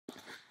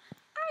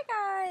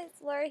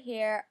Laura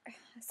here.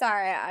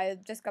 Sorry, I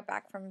just got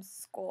back from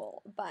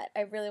school, but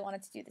I really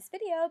wanted to do this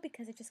video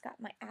because I just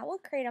got my Owl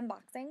Crate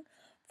unboxing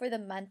for the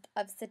month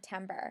of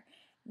September.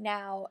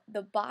 Now,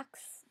 the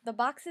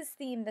box's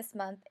theme this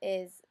month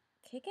is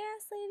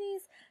kick-ass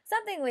ladies?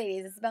 Something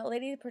ladies. It's about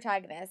lady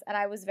protagonists, and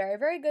I was very,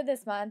 very good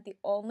this month. The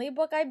only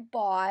book I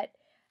bought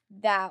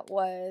that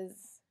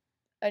was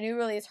a new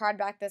release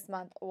hardback this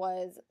month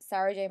was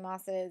Sarah J.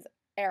 Maas's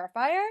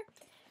Airifier.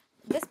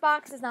 This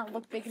box does not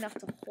look big enough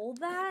to hold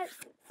that,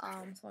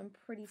 so I'm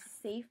pretty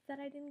safe that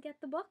I didn't get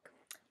the book.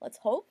 Let's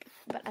hope,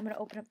 but I'm going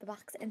to open up the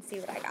box and see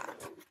what I got.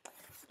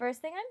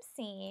 First thing I'm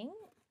seeing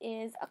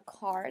is a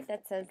card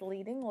that says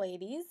Leading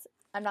Ladies.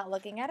 I'm not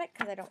looking at it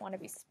because I don't want to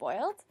be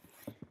spoiled.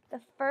 The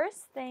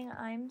first thing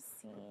I'm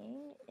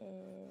seeing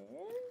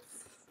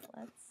is,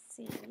 let's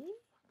see.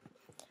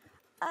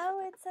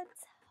 Oh, it's a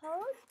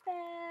tote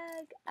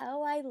bag.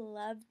 Oh, I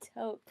love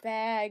tote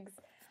bags.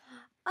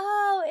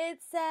 Oh,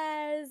 it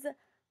says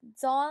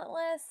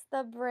Dauntless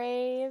the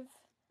Brave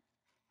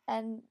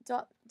and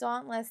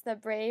Dauntless the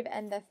Brave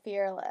and the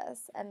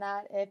Fearless. And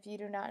that, if you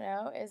do not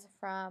know, is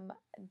from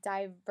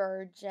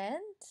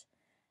Divergent.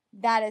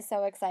 That is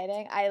so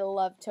exciting. I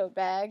love tote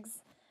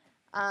bags,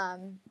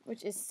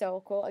 which is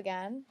so cool.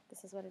 Again,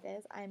 this is what it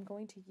is. I'm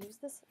going to use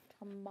this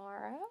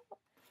tomorrow.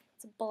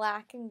 It's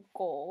black and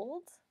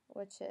gold,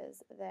 which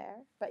is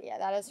there. But yeah,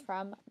 that is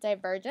from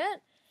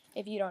Divergent.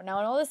 If you don't know,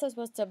 and all this is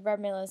supposed to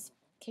reminisce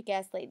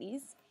kick-ass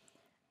ladies.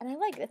 And I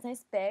like it. It's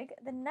nice big.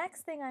 The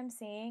next thing I'm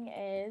seeing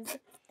is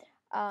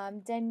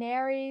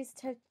Daenerys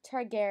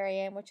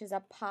Targaryen, which is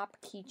a pop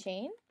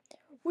keychain,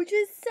 which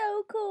is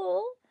so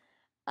cool.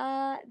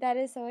 That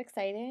is so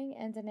exciting.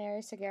 And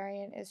Daenerys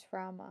Targaryen is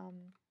from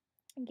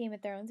Game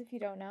of Thrones, if you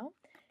don't know.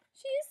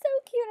 She is so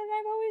cute, and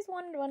I've always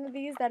wanted one of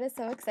these. That is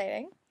so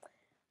exciting.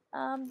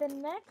 The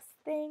next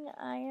thing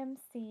I am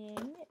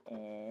seeing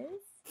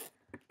is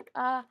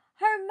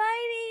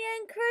Hermione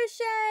and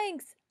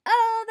Crookshanks.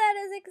 Oh, that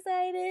is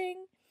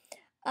exciting.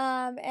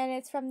 And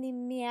it's from the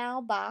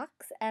Meow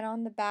box, and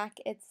on the back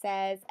it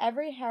says,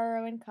 every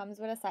heroine comes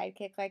with a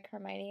sidekick like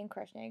Hermione and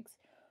Crookshanks.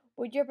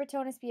 Would your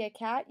protagonist be a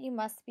cat? You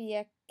must be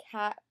a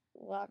cat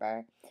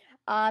lover.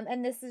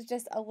 And this is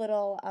just a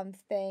little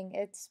thing.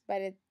 It's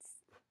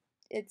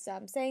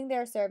saying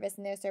their service,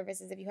 and their service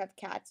is if you have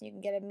cats, you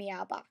can get a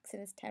Meow box,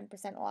 and it's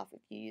 10% off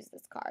if you use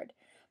this card.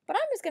 But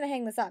I'm just going to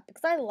hang this up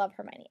because I love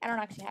Hermione. I don't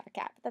actually have a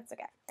cat, but that's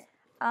okay.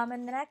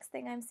 And the next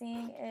thing I'm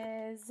seeing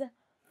is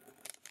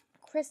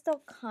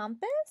Crystal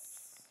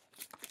Compass.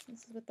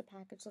 This is what the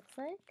package looks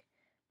like.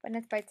 And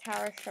it's by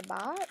Tara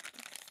Shabbat.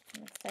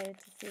 I'm excited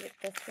to see what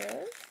this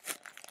is.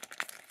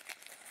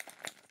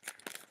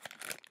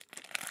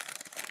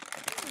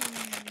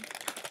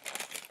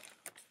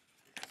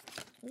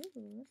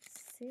 Ooh, let's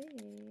see.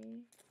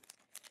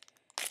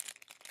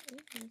 Ooh,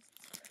 this is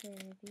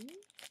pretty.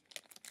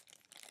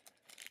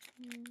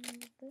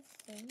 This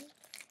thing.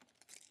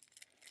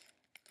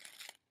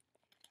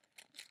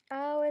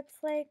 Oh,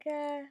 it's like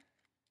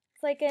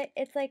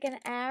an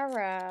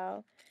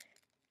arrow.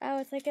 Oh,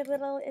 it's like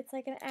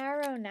an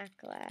arrow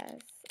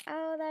necklace.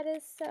 Oh, that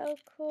is so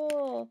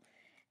cool.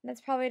 And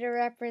that's probably to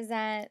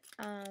represent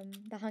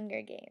the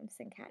Hunger Games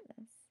and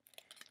Katniss.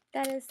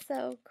 That is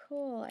so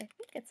cool. I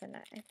think it's a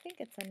necklace.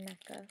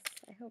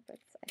 I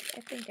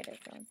think it is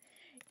one.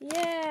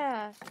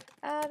 Yeah.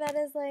 Oh, that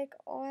is like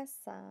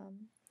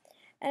awesome.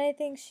 And I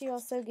think she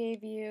also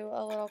gave you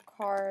a little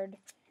card,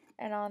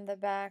 and on the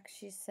back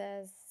she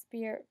says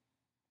Spirit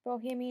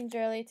Bohemian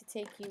Jewelry to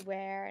take you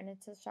where, and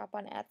it's a shop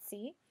on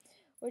Etsy,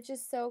 which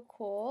is so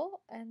cool,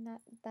 and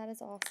that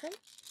is awesome.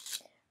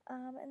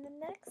 And the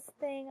next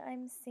thing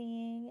I'm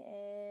seeing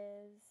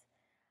is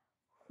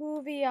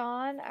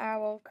Huvion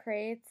Owl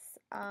Crates.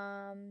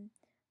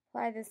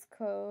 Apply this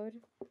code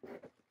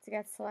to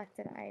get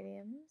selected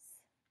items.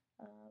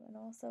 And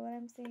also what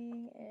I'm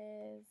seeing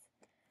is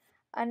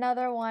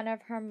another one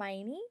of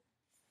Hermione.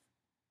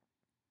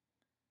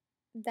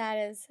 That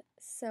is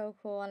so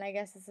cool, and I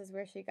guess this is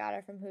where she got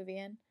it from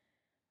Huvian.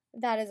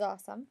 That is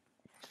awesome.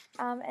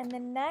 And the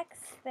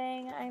next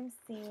thing I'm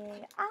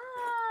seeing,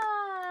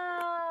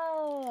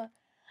 oh,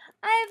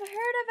 I've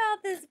heard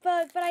about this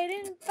book, but I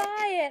didn't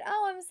buy it.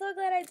 Oh, I'm so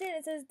glad I did.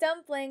 It says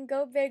Dumpling,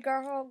 Go Big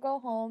or Go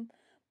Home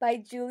by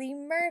Julie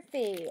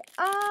Murphy.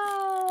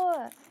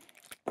 Oh,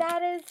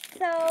 that is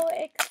so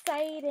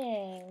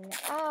exciting.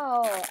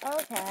 Oh,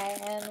 okay,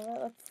 and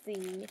let's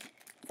see.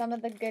 Some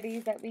of the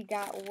goodies that we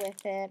got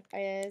with it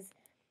is,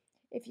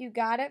 if you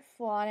got it,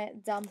 flaunt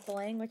it,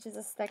 Dumpling, which is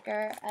a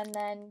sticker, and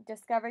then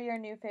discover your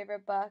new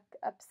favorite book,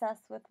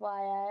 Obsessed with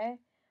YA.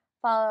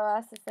 Follow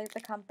us, it's like the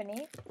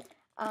company.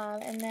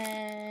 And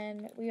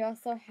then we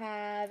also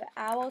have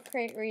Owl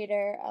Crate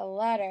Reader, a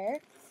letter.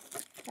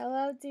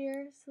 Hello,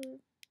 dear.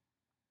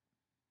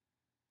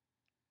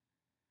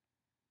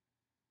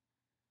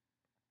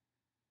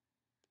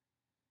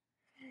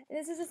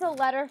 This is just a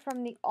letter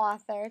from the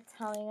author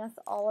telling us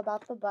all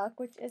about the book,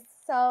 which is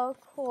so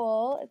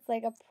cool. It's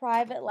like a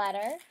private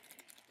letter.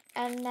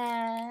 And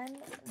then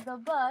the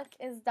book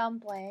is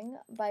Dumpling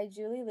by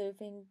Julie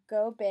Loofing,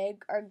 Go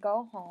Big or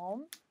Go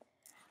Home.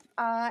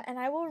 And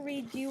I will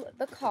read you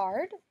the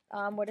card,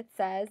 what it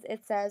says.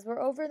 It says,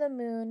 we're over the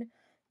moon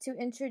to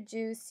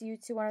introduce you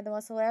to one of the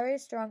most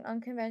hilarious, strong,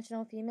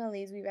 unconventional female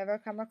leads we've ever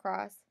come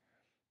across.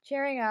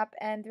 Cheering up,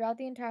 and throughout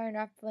the entire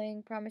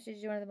Dumpling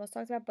promises you one of the most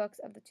talked about books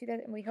of the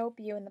 2000s, and we hope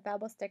you and the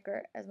Babel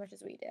sticker as much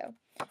as we do.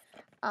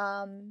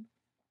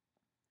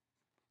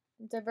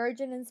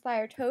 Divergent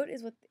Inspired Tote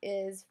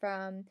is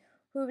from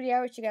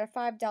Hoovier, which you got a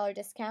 $5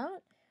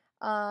 discount.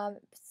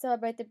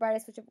 Celebrate the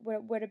Brightest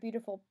with a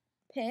Beautiful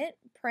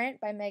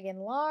print by Megan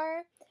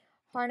Lar.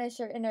 Harness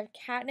Your Inner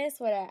Katniss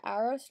with an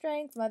Arrow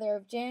Strength, Mother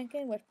of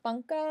Jankin with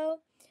Funko.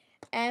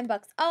 And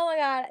books. Oh my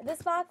god,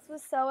 this box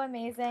was so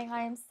amazing.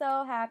 I am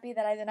so happy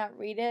that I did not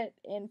read it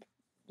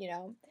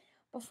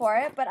before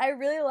it. But I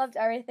really loved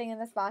everything in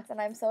this box, and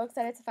I'm so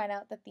excited to find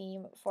out the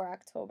theme for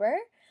October.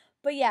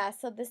 But yeah,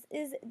 so this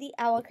is the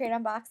Owl Crate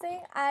unboxing.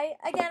 I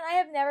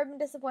have never been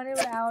disappointed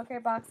with Owl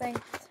Crate boxing.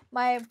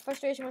 My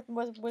frustration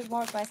was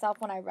more with myself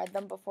when I read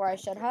them before I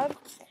should have.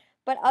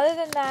 But other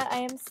than that, I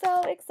am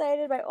so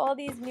excited by all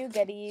these new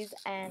goodies,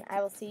 and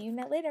I will see you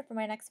later for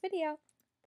my next video.